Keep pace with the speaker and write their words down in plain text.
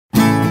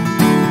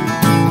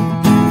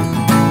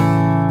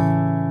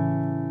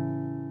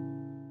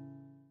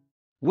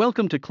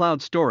Welcome to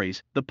Cloud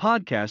Stories, the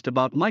podcast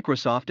about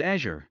Microsoft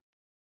Azure.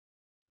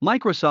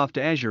 Microsoft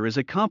Azure is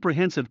a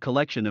comprehensive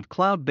collection of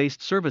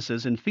cloud-based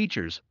services and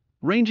features,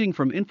 ranging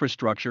from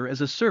infrastructure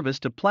as a service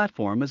to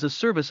platform as a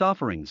service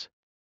offerings.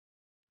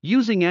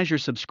 Using Azure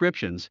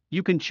subscriptions,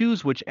 you can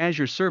choose which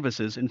Azure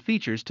services and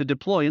features to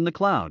deploy in the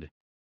cloud.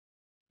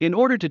 In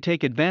order to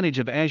take advantage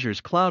of Azure's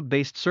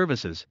cloud-based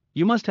services,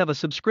 you must have a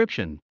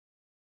subscription.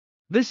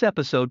 This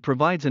episode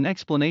provides an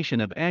explanation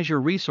of Azure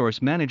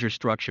Resource Manager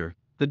structure,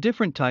 the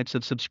different types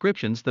of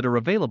subscriptions that are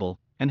available,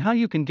 and how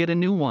you can get a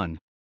new one.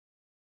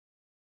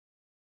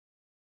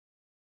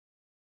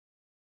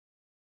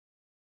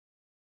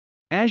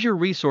 Azure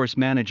Resource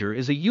Manager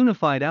is a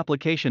unified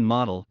application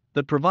model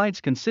that provides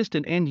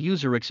consistent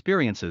end-user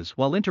experiences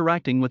while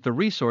interacting with the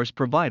resource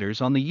providers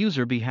on the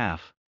user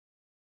behalf.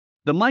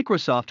 The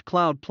Microsoft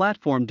Cloud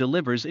Platform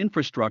delivers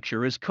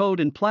infrastructure as code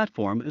and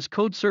platform as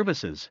code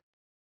services.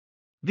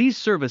 These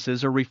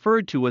services are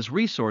referred to as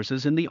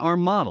resources in the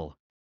ARM model.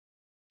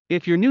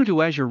 If you're new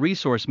to Azure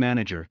Resource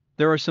Manager,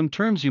 there are some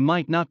terms you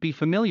might not be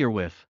familiar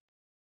with.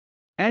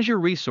 Azure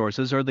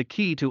resources are the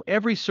key to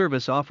every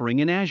service offering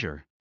in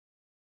Azure.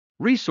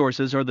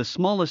 Resources are the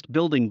smallest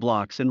building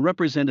blocks and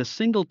represent a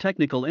single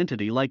technical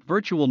entity like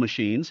virtual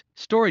machines,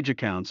 storage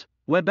accounts,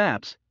 web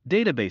apps,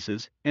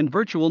 databases, and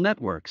virtual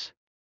networks.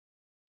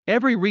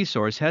 Every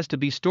resource has to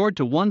be stored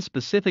to one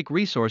specific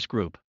resource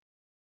group.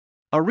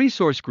 A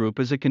resource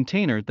group is a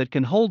container that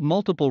can hold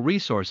multiple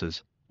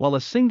resources, while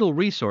a single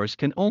resource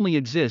can only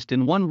exist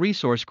in one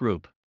resource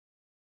group.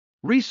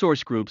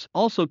 Resource groups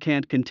also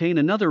can't contain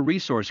another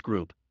resource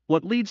group,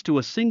 what leads to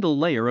a single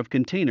layer of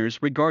containers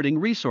regarding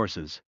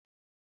resources.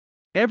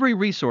 Every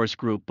resource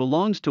group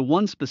belongs to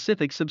one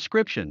specific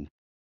subscription.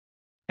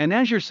 An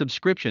Azure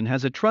subscription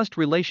has a trust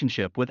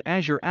relationship with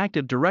Azure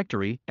Active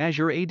Directory,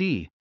 Azure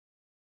AD.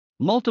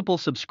 Multiple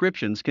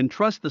subscriptions can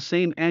trust the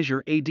same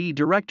Azure AD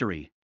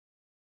directory.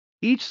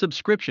 Each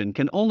subscription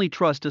can only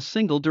trust a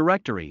single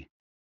directory.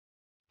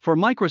 For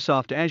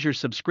Microsoft Azure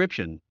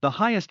subscription, the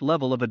highest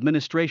level of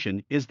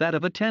administration is that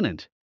of a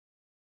tenant.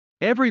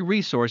 Every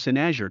resource in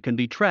Azure can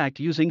be tracked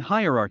using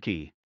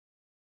hierarchy.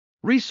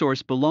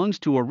 Resource belongs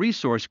to a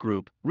resource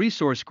group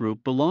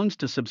belongs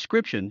to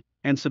subscription,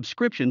 and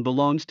subscription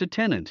belongs to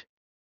tenant.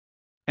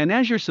 An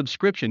Azure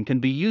subscription can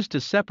be used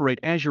to separate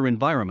Azure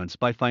environments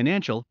by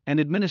financial and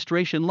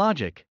administration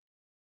logic.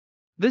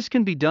 This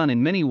can be done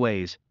in many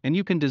ways, and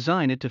you can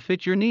design it to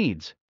fit your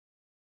needs.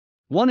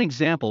 One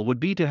example would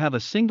be to have a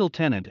single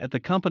tenant at the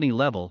company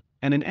level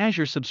and an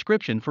Azure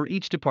subscription for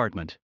each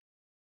department.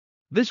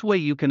 This way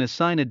you can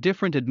assign a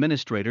different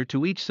administrator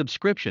to each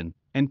subscription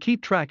and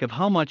keep track of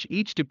how much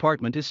each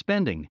department is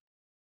spending.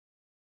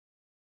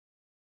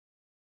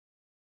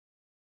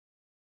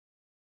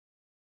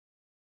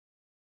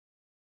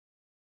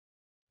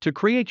 To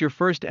create your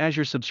first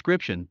Azure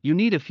subscription, you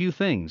need a few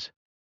things.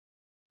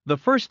 The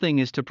first thing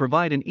is to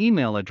provide an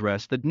email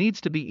address that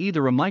needs to be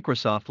either a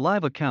Microsoft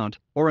Live account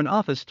or an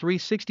Office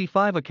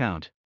 365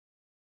 account.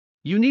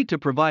 You need to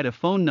provide a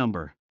phone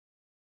number.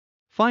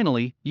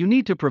 Finally, you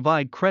need to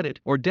provide credit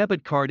or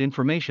debit card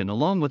information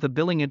along with a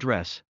billing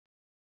address.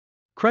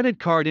 Credit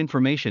card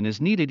information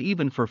is needed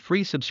even for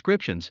free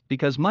subscriptions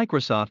because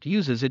Microsoft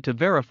uses it to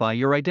verify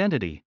your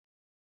identity.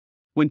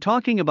 When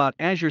talking about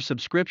Azure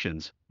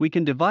subscriptions, we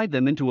can divide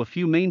them into a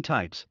few main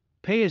types: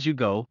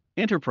 pay-as-you-go,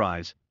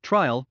 enterprise,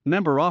 trial,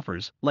 member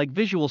offers, like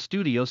Visual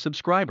Studio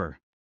Subscriber.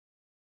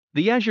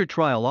 The Azure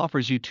trial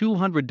offers you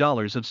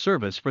 $200 of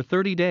service for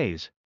 30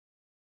 days.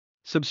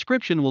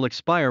 Subscription will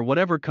expire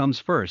whatever comes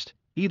first,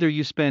 either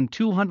you spend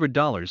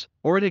 $200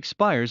 or it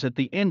expires at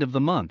the end of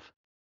the month.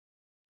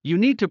 You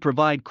need to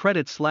provide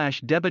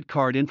credit/debit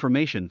card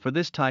information for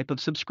this type of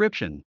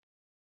subscription.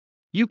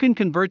 You can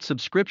convert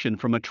subscription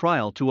from a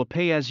trial to a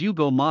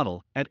pay-as-you-go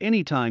model at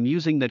any time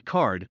using that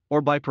card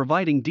or by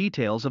providing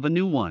details of a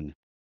new one.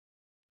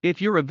 If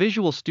you're a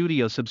Visual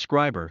Studio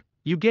subscriber,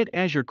 you get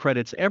Azure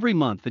credits every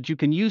month that you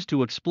can use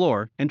to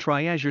explore and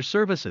try Azure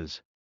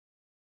services.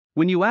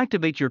 When you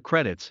activate your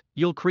credits,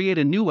 you'll create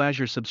a new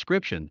Azure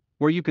subscription,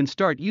 where you can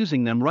start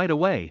using them right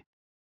away.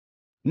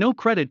 No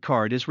credit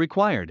card is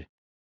required.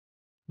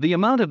 The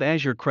amount of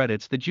Azure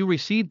credits that you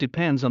receive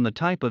depends on the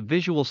type of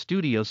Visual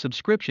Studio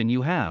subscription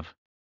you have.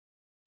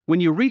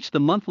 When you reach the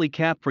monthly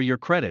cap for your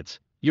credits,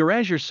 your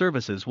Azure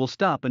services will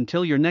stop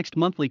until your next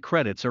monthly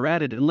credits are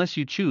added unless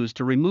you choose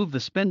to remove the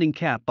spending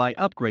cap by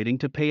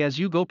upgrading to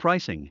pay-as-you-go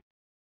pricing.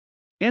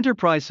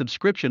 Enterprise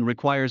subscription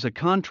requires a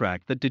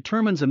contract that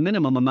determines a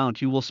minimum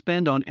amount you will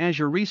spend on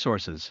Azure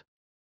resources.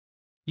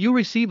 You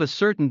receive a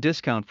certain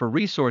discount for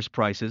resource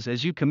prices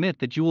as you commit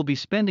that you will be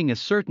spending a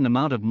certain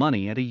amount of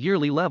money at a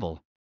yearly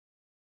level.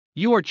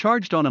 You are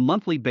charged on a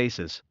monthly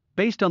basis,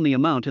 based on the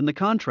amount in the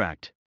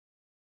contract.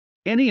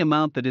 Any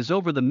amount that is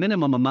over the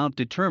minimum amount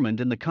determined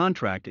in the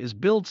contract is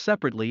billed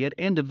separately at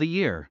end of the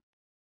year.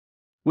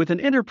 With an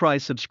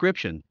enterprise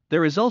subscription,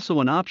 there is also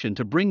an option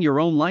to bring your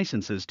own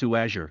licenses to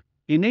Azure,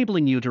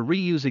 enabling you to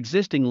reuse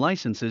existing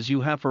licenses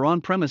you have for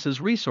on-premises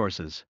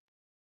resources.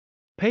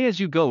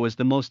 Pay-as-you-go is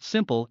the most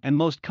simple and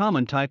most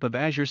common type of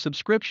Azure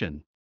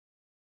subscription.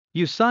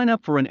 You sign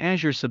up for an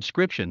Azure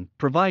subscription,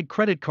 provide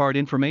credit card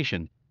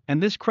information,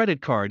 and this credit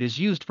card is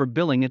used for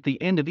billing at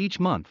the end of each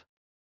month.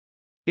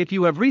 If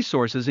you have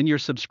resources in your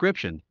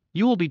subscription,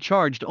 you will be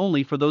charged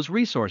only for those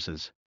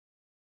resources.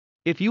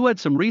 If you add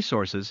some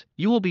resources,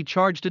 you will be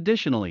charged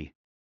additionally.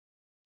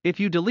 If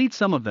you delete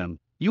some of them,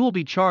 you will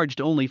be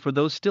charged only for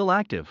those still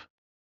active.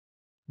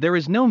 There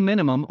is no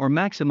minimum or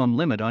maximum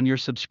limit on your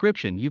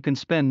subscription. You can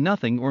spend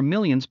nothing or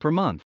millions per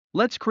month.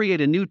 Let's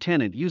create a new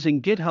tenant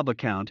using GitHub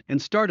account and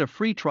start a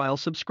free trial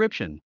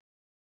subscription.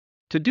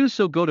 To do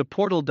so, go to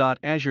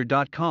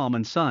portal.azure.com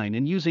and sign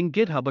in using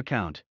GitHub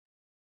account.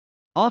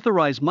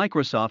 Authorize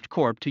Microsoft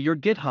Corp to your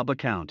GitHub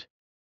account.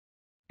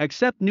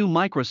 Accept new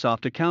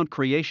Microsoft account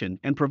creation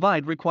and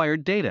provide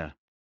required data.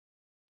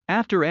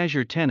 After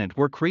Azure tenant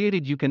were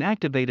created, you can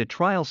activate a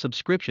trial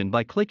subscription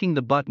by clicking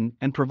the button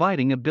and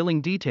providing a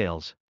billing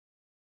details.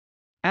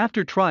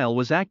 After trial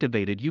was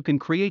activated, you can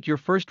create your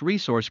first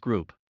resource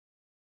group.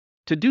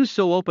 To do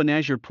so, open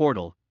Azure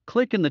Portal,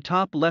 click in the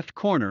top left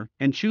corner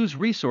and choose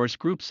Resource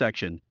Group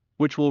section,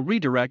 which will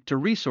redirect to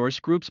Resource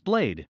Groups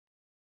Blade.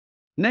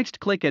 Next,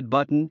 click Add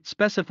button,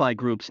 specify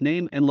group's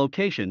name and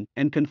location,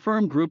 and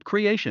confirm group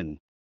creation.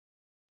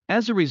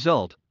 As a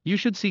result, you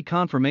should see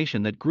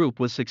confirmation that group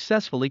was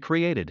successfully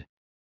created.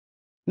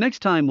 Next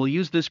time we'll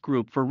use this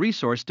group for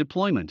resource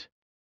deployment.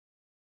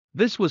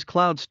 This was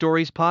Cloud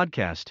Stories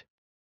Podcast.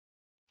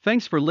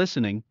 Thanks for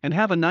listening and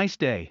have a nice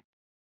day.